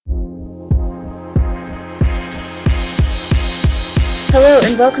Hello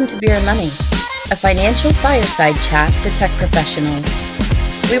and welcome to Beer and Money, a financial fireside chat for tech professionals.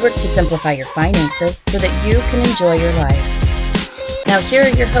 We work to simplify your finances so that you can enjoy your life. Now here are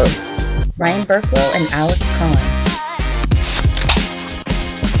your hosts, Ryan Burkwell and Alex Collins.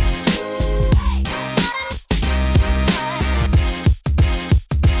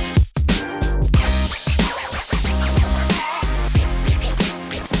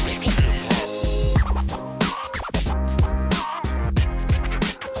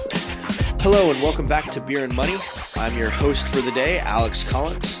 Hello and welcome back to Beer and Money. I'm your host for the day, Alex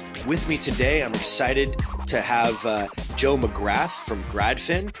Collins. With me today, I'm excited to have Joe McGrath from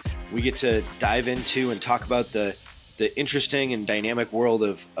GradFin. We get to dive into and talk about the interesting and dynamic world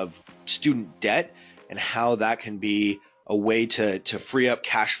of student debt and how that can be a way to free up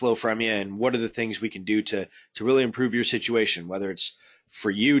cash flow from you, and what are the things we can do to really improve your situation, whether it's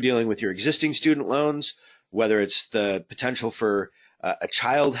for you dealing with your existing student loans, whether it's the potential for a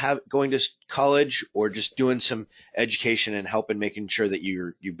child going to college, or just doing some education and helping making sure that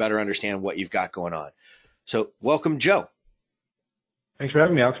you better understand what you've got going on. So welcome, Joe. Thanks for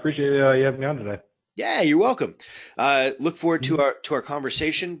having me, Alex. Appreciate you having me on today. Yeah, you're welcome. Look forward to our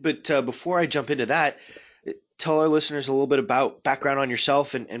conversation. But before I jump into that, tell our listeners a little bit about background on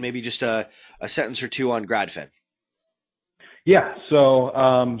yourself and maybe just a sentence or two on GradFin. Yeah, so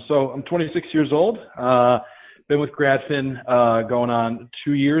I'm 26 years old. Been with GradFin going on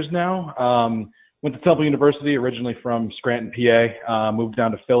 2 years now. Went to Temple University, originally from Scranton, PA. Moved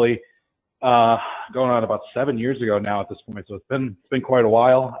down to Philly, going on about 7 years ago now at this point. So it's been quite a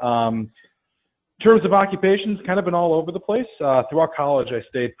while. In terms of occupations, kind of been all over the place. Throughout college, I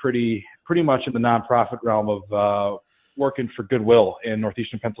stayed pretty much in the nonprofit realm of working for Goodwill in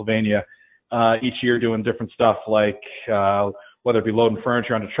northeastern Pennsylvania. Each year doing different stuff, like whether it be loading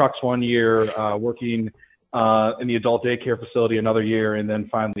furniture onto trucks one year, working in the adult daycare facility another year, and then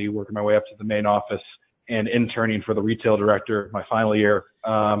finally working my way up to the main office and interning for the retail director my final year.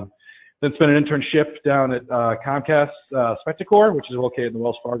 Then spent an internship down at Comcast Spectacor, which is located in the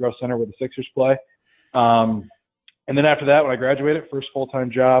Wells Fargo Center where the Sixers play. And then after that, when I graduated, first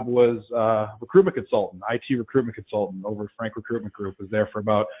full-time job was recruitment consultant, IT recruitment consultant over at Frank Recruitment Group. Was there for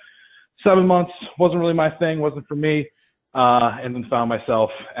about 7 months. Wasn't really my thing, wasn't for me. And then found myself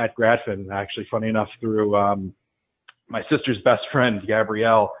at GradFin, actually, funny enough, through my sister's best friend,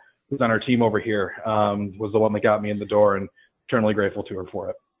 Gabrielle, who's on our team over here, was the one that got me in the door, and eternally grateful to her for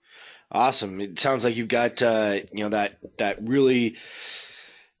it. Awesome. It sounds like you've got that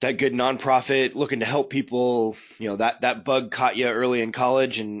good nonprofit looking to help people. That bug caught you early in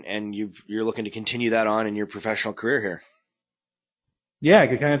college, and you're looking to continue that on in your professional career here. Yeah,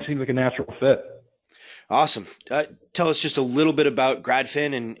 it kind of seems like a natural fit. Awesome. Tell us just a little bit about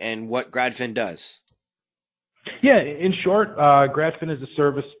GradFin and what GradFin does. Yeah, in short, GradFin is a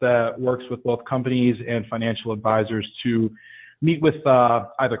service that works with both companies and financial advisors to meet with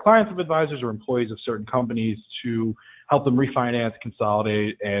either clients of advisors or employees of certain companies to help them refinance,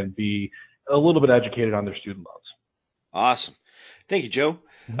 consolidate, and be a little bit educated on their student loans. Awesome. Thank you, Joe.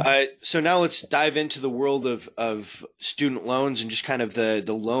 So now let's dive into the world of student loans and just kind of the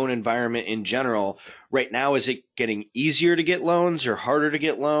loan environment in general. Right now, is it getting easier to get loans or harder to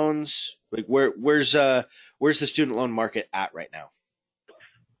get loans? Like where's the student loan market at right now?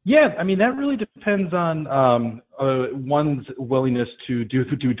 Yeah, I mean, that really depends on one's willingness to do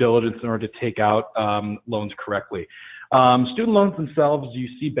the due diligence in order to take out loans correctly. Student loans themselves, you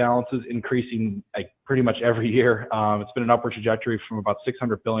see balances increasing pretty much every year. It's been an upward trajectory from about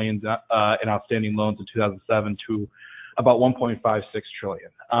 $600 billion in outstanding loans in 2007 to about $1.56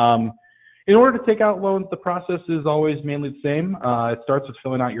 trillion. In order to take out loans, the process is always mainly the same. It starts with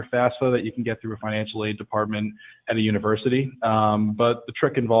filling out your FAFSA that you can get through a financial aid department at a university. But the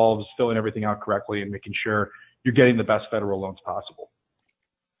trick involves filling everything out correctly and making sure you're getting the best federal loans possible.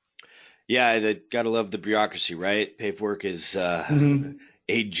 Yeah, gotta love the bureaucracy, right? Paperwork is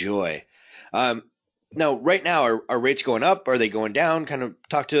a joy. Now, right now, are rates going up? Are they going down? Kind of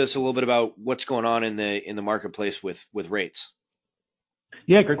talk to us a little bit about what's going on in the marketplace with rates.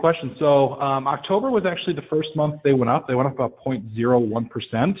 Yeah, great question. So October was actually the first month they went up. They went up about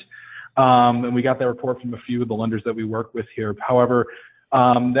 0.01%. And we got that report from a few of the lenders that we work with here. However,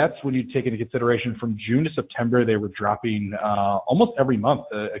 that's when you take into consideration from June to September, they were dropping almost every month,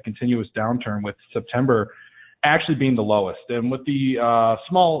 a continuous downturn, with September actually being the lowest. And with the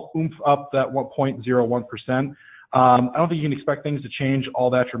small oomph up, that 1.01%, I don't think you can expect things to change all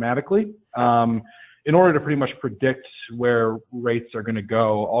that dramatically. In order to pretty much predict where rates are going to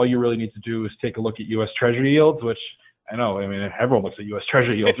go, all you really need to do is take a look at U.S. Treasury yields, which, I know. I mean, everyone looks at U.S.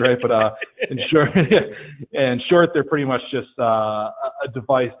 Treasury yields, right? But in short, they're pretty much just a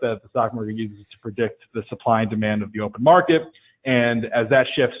device that the stock market uses to predict the supply and demand of the open market. And as that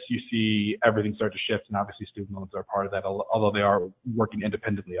shifts, you see everything start to shift. And obviously, student loans are part of that, although they are working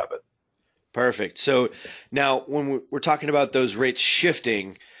independently of it. Perfect. So now when we're talking about those rates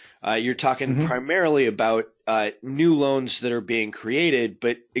shifting, you're talking primarily about new loans that are being created,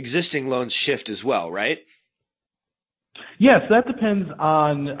 but existing loans shift as well, right? Yes, that depends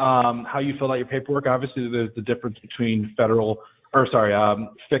on how you fill out your paperwork. Obviously, there's the difference between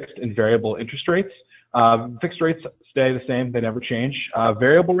fixed and variable interest rates. Fixed rates stay the same; they never change.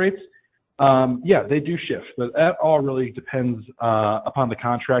 Variable rates, they do shift, but that all really depends upon the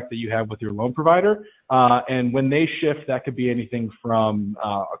contract that you have with your loan provider. And when they shift, that could be anything from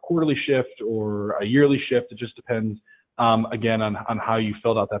a quarterly shift or a yearly shift. It just depends, again, on how you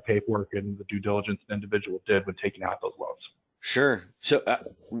filled out that paperwork and the due diligence the individual did when taking out those loans. Sure. So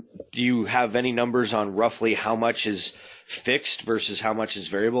do you have any numbers on roughly how much is fixed versus how much is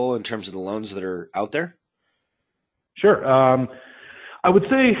variable in terms of the loans that are out there? Sure. I would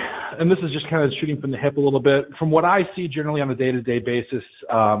say, and this is just kind of shooting from the hip a little bit, from what I see generally on a day-to-day basis,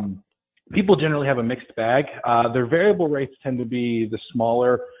 people generally have a mixed bag. Their variable rates tend to be the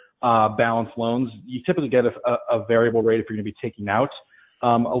smaller balance loans. You typically get a variable rate if you're going to be taking out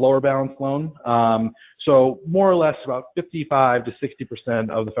a lower balance loan. So more or less about 55 to 60%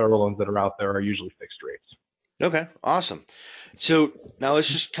 of the federal loans that are out there are usually fixed rates. Okay, awesome. So now let's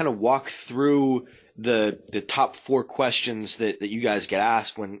just kind of walk through the top 4 questions that you guys get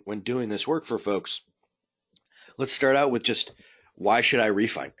asked when doing this work for folks. Let's start out with just, why should I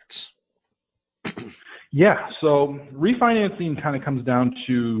refinance? Yeah, so refinancing kind of comes down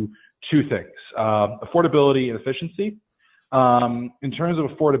to 2 things, affordability and efficiency. In terms of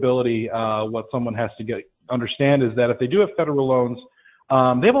affordability, what someone has to understand is that if they do have federal loans,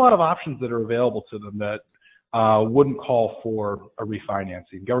 they have a lot of options that are available to them that wouldn't call for a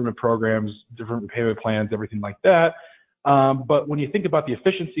refinancing. Government programs, different repayment plans, everything like that. But when you think about the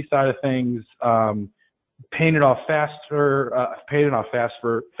efficiency side of things, paying it off faster,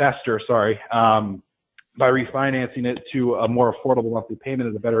 by refinancing it to a more affordable monthly payment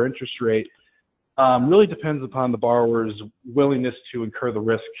at a better interest rate, really depends upon the borrower's willingness to incur the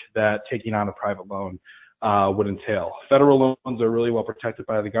risk that taking on a private loan would entail. Federal loans are really well protected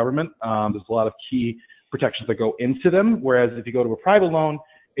by the government. There's a lot of key protections that go into them, whereas if you go to a private loan,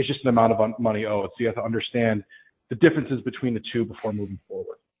 it's just an amount of money owed. So you have to understand the differences between the two before moving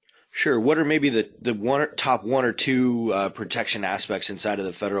forward. Sure. What are maybe the top 1 or 2 protection aspects inside of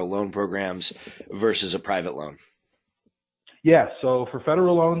the federal loan programs versus a private loan? Yeah, so for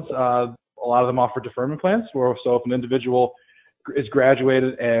federal loans, a lot of them offer deferment plans. So if an individual is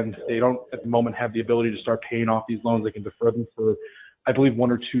graduated and they don't at the moment have the ability to start paying off these loans, they can defer them for, I believe, 1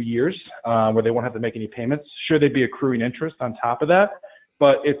 or 2 years, where they won't have to make any payments. Sure, they'd be accruing interest on top of that,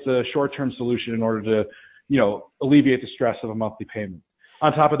 but it's a short-term solution in order to, alleviate the stress of a monthly payment.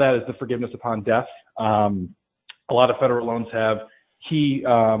 On top of that is the forgiveness upon death. A lot of federal loans have key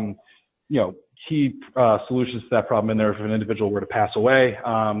solutions to that problem in there. If an individual were to pass away,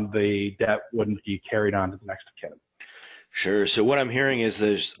 the debt wouldn't be carried on to the next of kin. Sure. So what I'm hearing is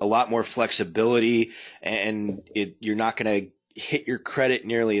there's a lot more flexibility, and you're not going to hit your credit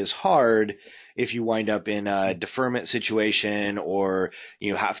nearly as hard if you wind up in a deferment situation, or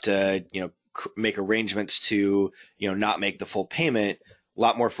you have to, make arrangements to, not make the full payment. A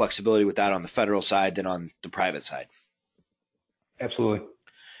lot more flexibility with that on the federal side than on the private side. Absolutely.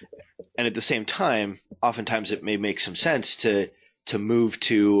 And at the same time, oftentimes it may make some sense to move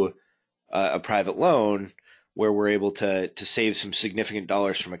to a private loan where we're able to save some significant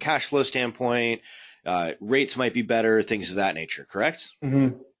dollars from a cash flow standpoint. Rates might be better, things of that nature, correct?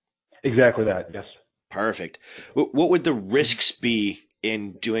 Mm-hmm. Exactly that, yes. Perfect. What would the risks be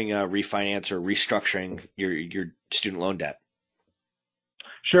in doing a refinance or restructuring your student loan debt?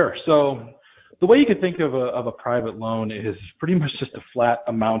 Sure. So the way you could think of a private loan is pretty much just a flat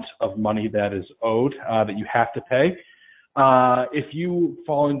amount of money that is owed that you have to pay. If you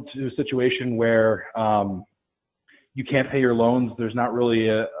fall into a situation where you can't pay your loans, there's not really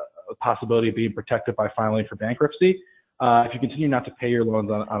a possibility of being protected by filing for bankruptcy. If you continue not to pay your loans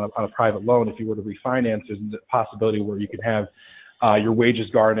on a private loan, if you were to refinance, there's a possibility where you could have your wages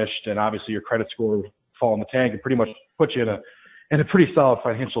garnished and obviously your credit score fall in the tank and pretty much put you in a pretty solid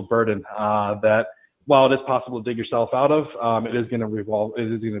financial burden that, while it is possible to dig yourself out of, it is going to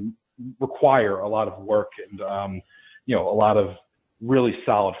require a lot of work and a lot of really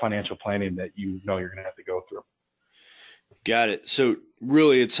solid financial planning that you're going to have to go through. Got it. So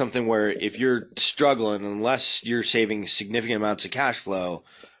really, it's something where if you're struggling, unless you're saving significant amounts of cash flow,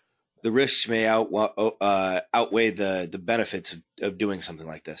 the risks may outweigh the benefits of doing something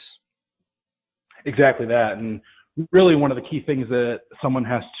like this. Exactly that. And really one of the key things that someone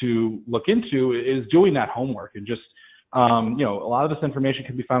has to look into is doing that homework and just, a lot of this information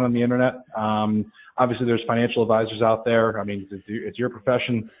can be found on the internet. Obviously there's financial advisors out there. I mean, it's your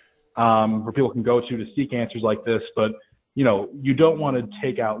profession, where people can go to seek answers like this, but you don't want to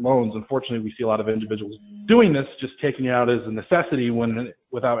take out loans. Unfortunately, we see a lot of individuals doing this, just taking it out as a necessity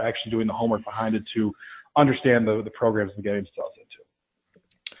without actually doing the homework behind it to understand the programs and getting themselves into.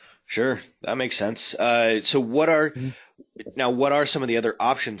 Sure, that makes sense. So Mhm. what are some of the other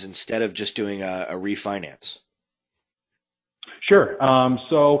options instead of just doing a refinance? Sure.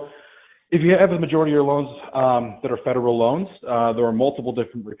 So if you have the majority of your loans that are federal loans, there are multiple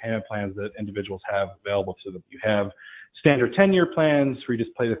different repayment plans that individuals have available to them. You have standard 10-year plans where you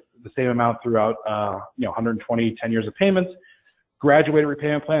just pay the same amount throughout, 120 10 years of payments. Graduated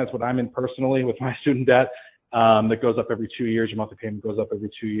repayment plan, that's what I'm in personally with my student debt. That goes up every 2 years. Your monthly payment goes up every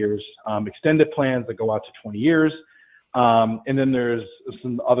 2 years. Extended plans that go out to 20 years. And then there's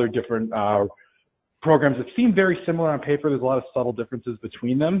some other different programs that seem very similar on paper. There's a lot of subtle differences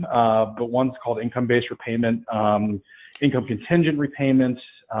between them, but one's called income-based repayment, income contingent repayment,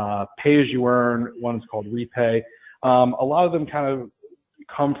 pay-as-you-earn. One's called repay. A lot of them kind of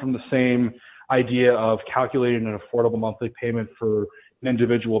come from the same idea of calculating an affordable monthly payment for an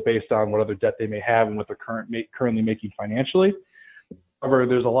individual based on what other debt they may have and what they're currently making financially. However,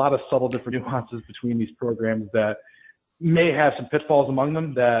 there's a lot of subtle different nuances between these programs that may have some pitfalls among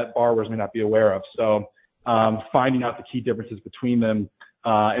them that borrowers may not be aware of. So finding out the key differences between them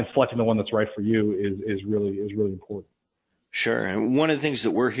and selecting the one that's right for you is really important. Sure. And one of the things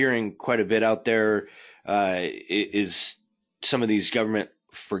that we're hearing quite a bit out there is some of these government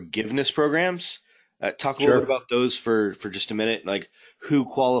forgiveness programs. Talk a little bit Sure. about those for just a minute, like who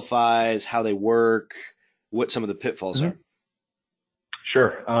qualifies, how they work, what some of the pitfalls Mhm. are.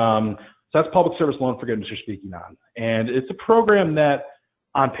 Sure. So that's public service loan forgiveness you're speaking on, and it's a program that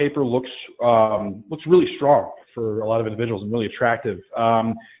on paper looks really strong for a lot of individuals and really attractive.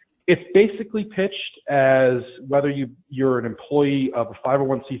 It's basically pitched as whether you're an employee of a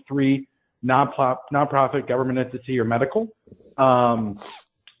 501c3 nonprofit government entity or medical,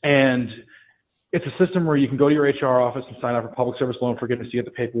 and it's a system where you can go to your HR office and sign up for public service loan forgiveness. You get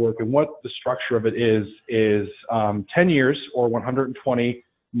the paperwork, and what the structure of it is 10 years or 120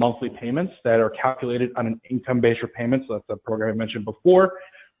 monthly payments that are calculated on an income-based repayment. So that's the program I mentioned before,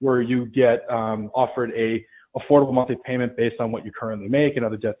 where you get offered a affordable monthly payment based on what you currently make and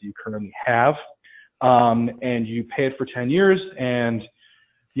other debts that you currently have, and you pay it for 10 years. And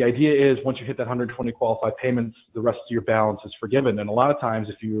the idea is once you hit that 120 qualified payments, the rest of your balance is forgiven. And a lot of times,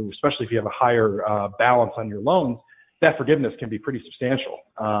 especially if you have a higher balance on your loans, that forgiveness can be pretty substantial,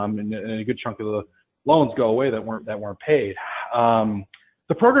 and a good chunk of the loans go away that weren't paid.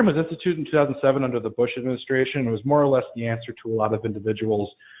 The program was instituted in 2007 under the Bush administration. It was more or less the answer to a lot of individuals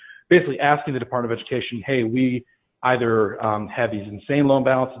basically asking the Department of Education, hey, we either have these insane loan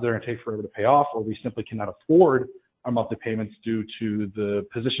balances that are going to take forever to pay off, or we simply cannot afford our monthly payments due to the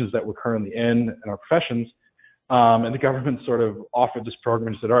positions that we're currently in our professions. And the government sort of offered this program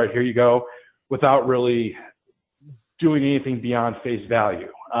and said, all right, here you go, without really doing anything beyond face value.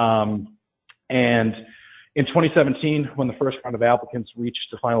 And in 2017, when the first round of applicants reached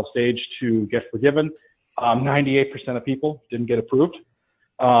the final stage to get forgiven, 98% of people didn't get approved.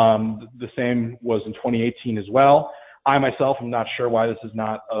 The same was in 2018 as well. I myself am not sure why this is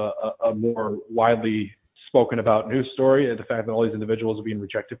not a more widely spoken about news story, the fact that all these individuals are being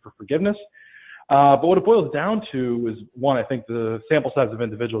rejected for forgiveness. But what it boils down to is, one, I think the sample size of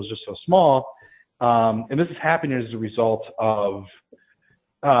individuals is just so small. And this is happening as a result of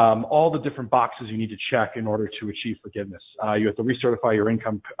all the different boxes you need to check in order to achieve forgiveness. You have to recertify your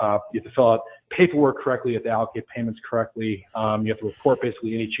income. You have to fill out paperwork correctly. You have to allocate payments correctly. You have to report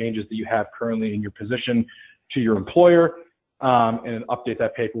basically any changes that you have currently in your position to your employer, and update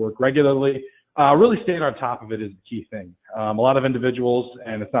that paperwork regularly. Really staying on top of it is the key thing. A lot of individuals,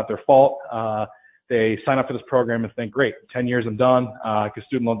 and it's not their fault, they sign up for this program and think, great, 10 years I'm done, because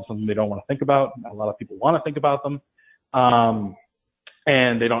student loans is something they don't want to think about. A lot of people want to think about them.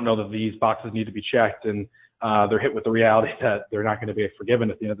 And they don't know that these boxes need to be checked, and they're hit with the reality that they're not going to be forgiven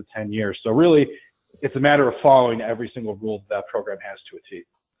at the end of the 10 years. So really, it's a matter of following every single rule that program has to a T.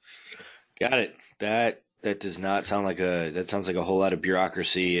 Got it. That does not sound like that sounds like a whole lot of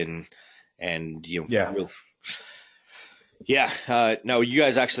bureaucracy and Yeah. Yeah. No, you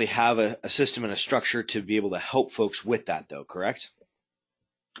guys actually have a system and a structure to be able to help folks with that, though, correct?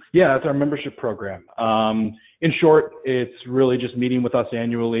 Yeah, that's our membership program. In short, it's really just meeting with us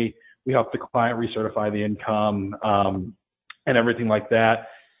annually. We help the client recertify the income and everything like that,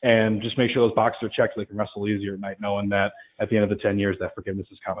 and just make sure those boxes are checked so they can wrestle easier at night, knowing that at the end of the 10 years that forgiveness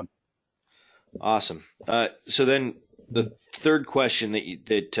is coming. Awesome. So then the third question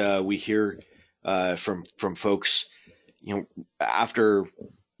that we hear from folks, after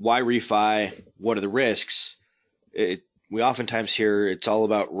why refi, what are the risks? We oftentimes hear it's all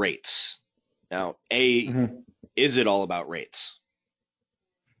about rates. Now, is it all about rates?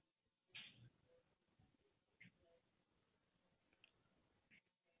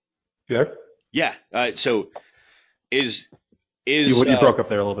 You there? Yeah. So is you broke up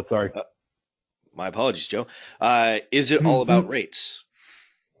there a little bit. Sorry. My apologies, Joe. Is it all about rates?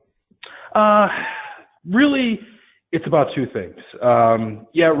 Really, it's about two things.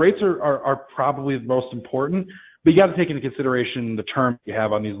 Rates are probably the most important, but you got to take into consideration the term you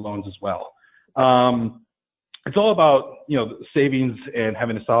have on these loans as well. It's all about, savings and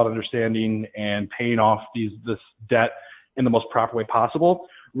having a solid understanding and paying off this debt in the most proper way possible.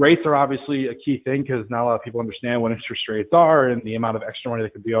 Rates are obviously a key thing because not a lot of people understand what interest rates are and the amount of extra money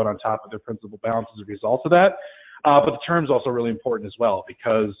that could be owed on top of their principal balance as a result of that. But the term is also really important as well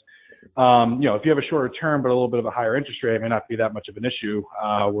because, if you have a shorter term but a little bit of a higher interest rate, it may not be that much of an issue.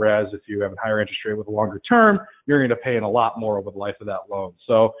 Whereas if you have a higher interest rate with a longer term, you're going to pay in a lot more over the life of that loan.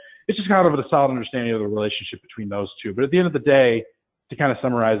 So it's just kind of a solid understanding of the relationship between those two. But at the end of the day, to kind of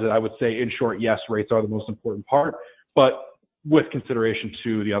summarize it, I would say, in short, yes, rates are the most important part, but with consideration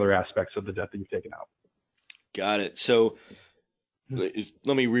to the other aspects of the debt that you've taken out. Got it. So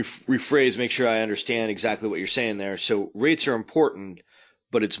let me rephrase, make sure I understand exactly what you're saying there. So rates are important,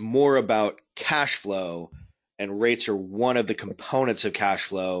 but it's more about cash flow, and rates are one of the components of cash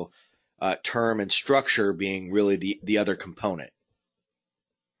flow, term and structure being really the other component.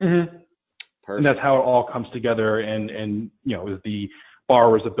 Mm-hmm. Perfect. And that's how it all comes together and is the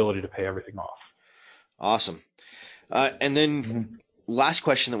borrower's ability to pay everything off. Awesome. And then last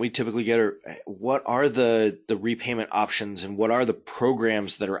question that we typically get are, what are the repayment options and what are the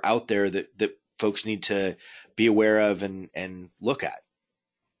programs that are out there that folks need to be aware of and look at?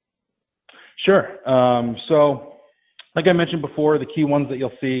 Sure. So like I mentioned before, the key ones that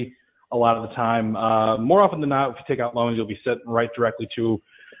you'll see a lot of the time, more often than not, if you take out loans, you'll be set right directly to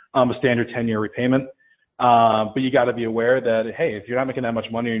a standard 10-year repayment. But you got to be aware that, hey, if you're not making that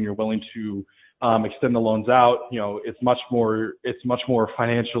much money and you're willing to extend the loans out, it's much more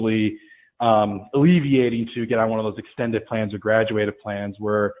financially alleviating to get on one of those extended plans or graduated plans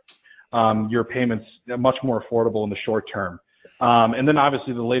where your payments are much more affordable in the short term. And then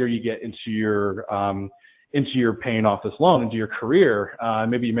obviously the later you get into your paying off this loan, into your career,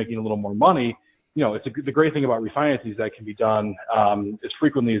 maybe you're making a little more money. The great thing about refinancing is that it can be done as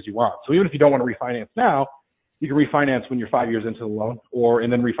frequently as you want. So even if you don't want to refinance now, you can refinance when you're 5 years into the loan,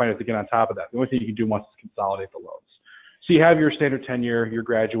 and then refinance again on top of that. The only thing you can do once is consolidate the loans. So you have your standard 10-year, you're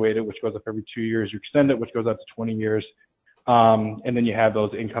graduated, which goes up every 2 years. You extend it, which goes up to 20 years. And then you have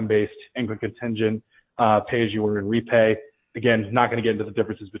those income-based, income contingent, pay as you earn and repay. Again, not going to get into the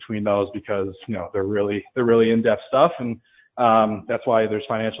differences between those because they're really in-depth stuff, and that's why there's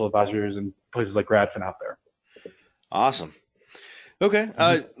financial advisors and places like GradFin out there. Awesome. Okay,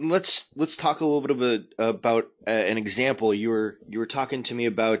 let's talk a little bit about an example. You were talking to me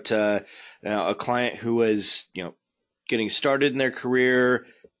about a client who was getting started in their career,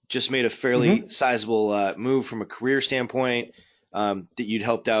 just made a fairly sizable move from a career standpoint that you'd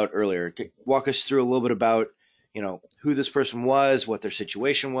helped out earlier. Walk us through a little bit about who this person was, what their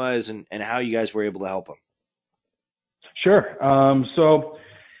situation was, and how you guys were able to help them. Sure. So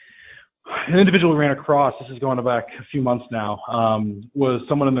an individual we ran across, this is going back a few months now, was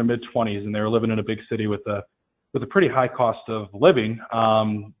someone in their mid-20s, and they were living in a big city with a pretty high cost of living,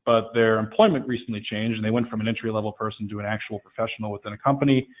 but their employment recently changed, and they went from an entry-level person to an actual professional within a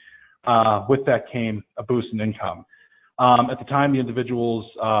company. With that came a boost in income. At the time, the individual's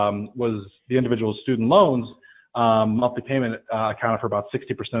student loans monthly payment accounted for about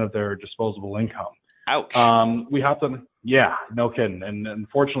 60% of their disposable income. Ouch. We hopped on. Yeah, no kidding. And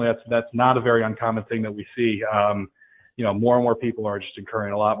unfortunately, that's not a very uncommon thing that we see. More and more people are just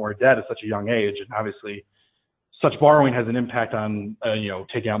incurring a lot more debt at such a young age, and obviously, such borrowing has an impact on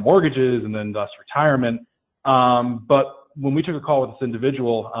taking out mortgages and then thus retirement. But when we took a call with this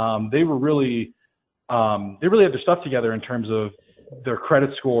individual, they really had their stuff together in terms of their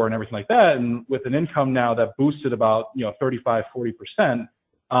credit score and everything like that. And with an income now that boosted about 35-40%,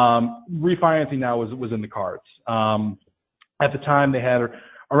 refinancing now was in the cards. At the time, they had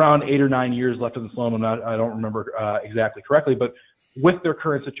around 8 or 9 years left on this loan. I don't remember exactly correctly, but with their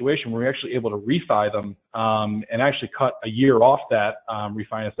current situation, we were actually able to refi them and actually cut a year off that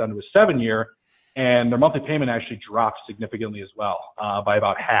refinance down to a 7 year, and their monthly payment actually dropped significantly as well by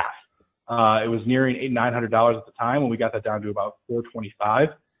about half. It was nearing $900 at the time, and we got that down to about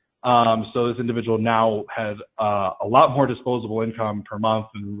 $425. So this individual now has a lot more disposable income per month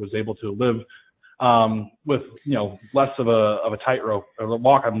and was able to live with less of a tightrope, or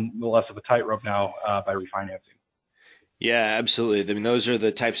walk on less of a tightrope now by refinancing. Yeah, absolutely. I mean, those are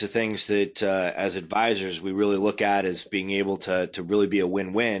the types of things that as advisors we really look at as being able to really be a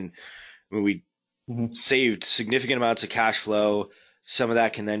win-win. I mean, we saved significant amounts of cash flow. Some of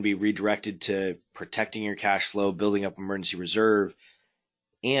that can then be redirected to protecting your cash flow, building up emergency reserve,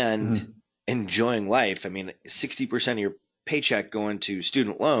 and enjoying life. I mean, 60% of your paycheck going to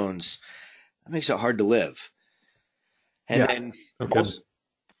student loans, that makes it hard to live. And then,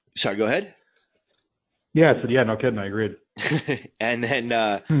 sorry, go ahead. Yeah, I said, yeah, no kidding, I agreed. And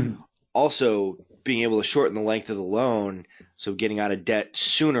then also being able to shorten the length of the loan, so getting out of debt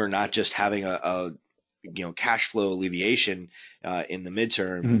sooner, not just having a cash flow alleviation in the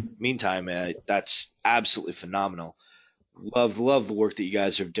midterm. Meantime, that's absolutely phenomenal. Love the work that you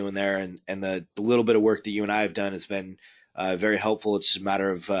guys are doing there, and the little bit of work that you and I have done has been very helpful. It's a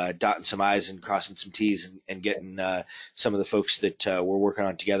matter of dotting some I's and crossing some T's and getting some of the folks that we're working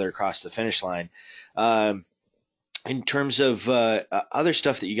on together across the finish line. In terms of other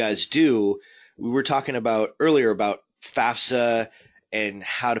stuff that you guys do, we were talking about earlier about FAFSA and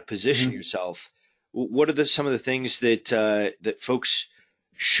how to position yourself. What are some of the things that folks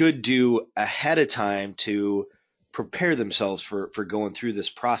should do ahead of time to prepare themselves for going through this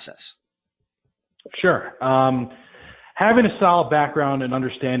process? Sure. Having a solid background and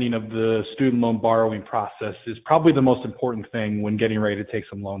understanding of the student loan borrowing process is probably the most important thing when getting ready to take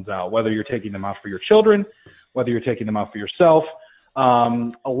some loans out, whether you're taking them out for your children, whether you're taking them out for yourself.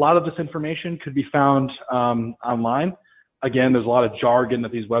 A lot of this information could be found online. Again, there's a lot of jargon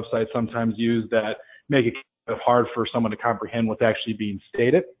that these websites sometimes use that make it hard for someone to comprehend what's actually being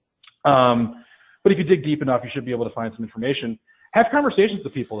stated. But if you dig deep enough, you should be able to find some information. Have conversations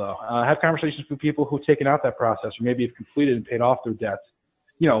with people, though. Have conversations with people who've taken out that process or maybe have completed and paid off their debts.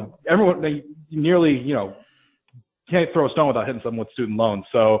 Everyone, they nearly, can't throw a stone without hitting someone with student loans.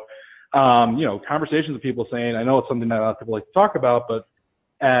 So, conversations with people saying, I know it's something that a lot of people like to talk about, but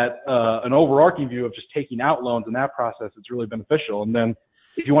at an overarching view of just taking out loans in that process, it's really beneficial. And then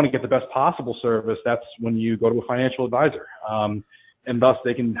if you want to get the best possible service, that's when you go to a financial advisor. And thus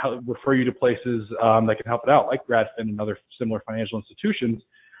they can refer you to places that can help it out, like GradFin and other similar financial institutions.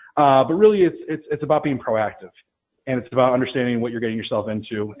 But really, it's about being proactive, and it's about understanding what you're getting yourself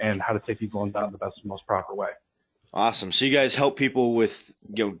into and how to take these loans out in the best and most proper way. Awesome. So you guys help people with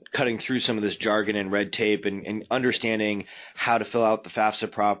cutting through some of this jargon and red tape and understanding how to fill out the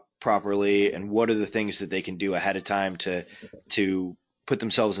FAFSA properly, and what are the things that they can do ahead of time to put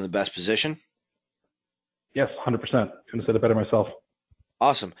themselves in the best position. Yes, 100%. Couldn't have said it better myself.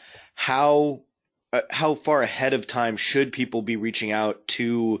 Awesome. How far ahead of time should people be reaching out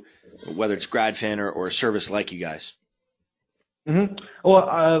to, whether it's GradFin or a service like you guys?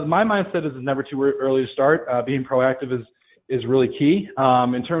 Well, my mindset is never too early to start. Being proactive is really key.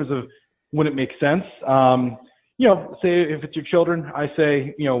 In terms of when it makes sense, say if it's your children, I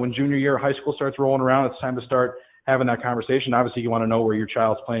say, when junior year of high school starts rolling around, it's time to start having that conversation. Obviously, you want to know where your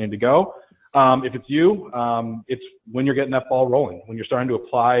child's planning to go. If it's you, it's when you're getting that ball rolling, when you're starting to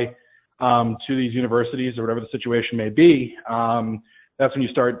apply to these universities or whatever the situation may be. That's when you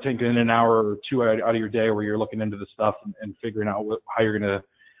start taking an hour or two out of your day where you're looking into the stuff and figuring out how you're going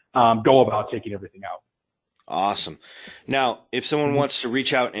to go about taking everything out. Awesome. Now, if someone wants to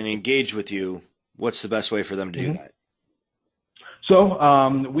reach out and engage with you, what's the best way for them to do that?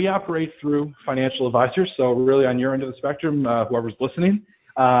 So we operate through financial advisors. So really on your end of the spectrum, whoever's listening,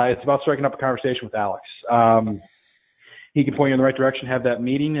 it's about striking up a conversation with Alex. He can point you in the right direction, have that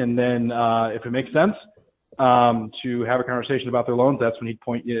meeting, and then if it makes sense to have a conversation about their loans, that's when he'd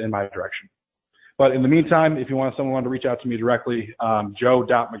point you in my direction. But in the meantime, if you want someone to reach out to me directly,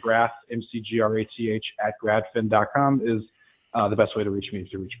 joe.mcgrath, McGrath, @gradfin.com is the best way to reach me,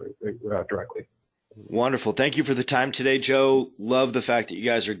 directly. Wonderful. Thank you for the time today, Joe. Love the fact that you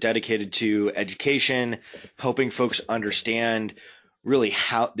guys are dedicated to education, helping folks understand really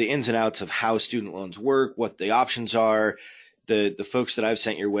how the ins and outs of how student loans work, what the options are. The folks that I've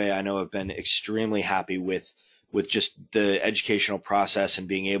sent your way, I know have been extremely happy with just the educational process and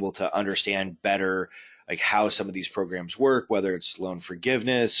being able to understand better, like how some of these programs work, whether it's loan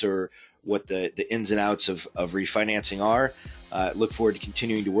forgiveness or what the ins and outs of refinancing are. Look forward to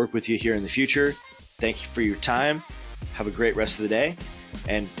continuing to work with you here in the future. Thank you for your time. Have a great rest of the day.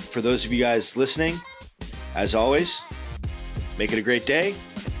 And for those of you guys listening, as always, make it a great day.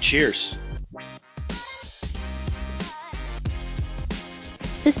 Cheers.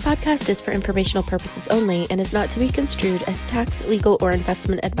 This podcast is for informational purposes only and is not to be construed as tax, legal, or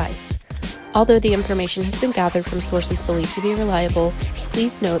investment advice. Although the information has been gathered from sources believed to be reliable,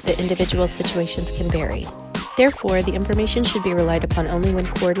 please note that individual situations can vary. Therefore, the information should be relied upon only when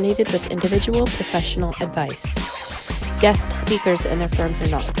coordinated with individual professional advice. Guest speakers and their firms are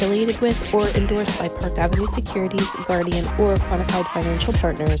not affiliated with or endorsed by Park Avenue Securities, Guardian, or Quantified Financial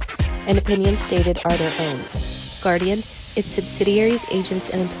Partners, and opinions stated are their own. Guardian, its subsidiaries, agents,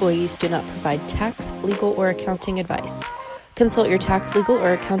 and employees do not provide tax, legal, or accounting advice. Consult your tax, legal,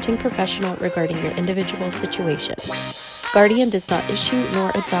 or accounting professional regarding your individual situation. Guardian does not issue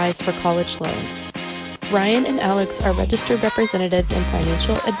nor advise for college loans. Ryan and Alex are registered representatives and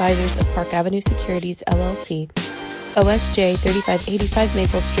financial advisors of Park Avenue Securities, LLC, OSJ 3585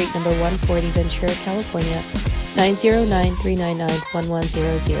 Maple Street, number 140, Ventura, California,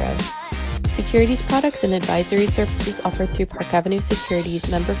 909-399-1100. Securities products and advisory services offered through Park Avenue Securities,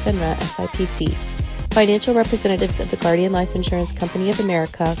 member FINRA, SIPC. Financial representatives of the Guardian Life Insurance Company of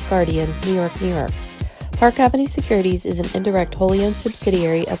America, Guardian, New York, New York. Park Avenue Securities is an indirect wholly owned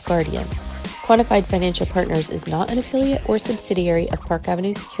subsidiary of Guardian. Quantified Financial Partners is not an affiliate or subsidiary of Park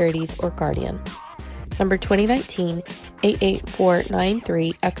Avenue Securities or Guardian. Number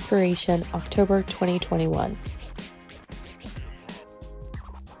 2019-88493, expiration October 2021.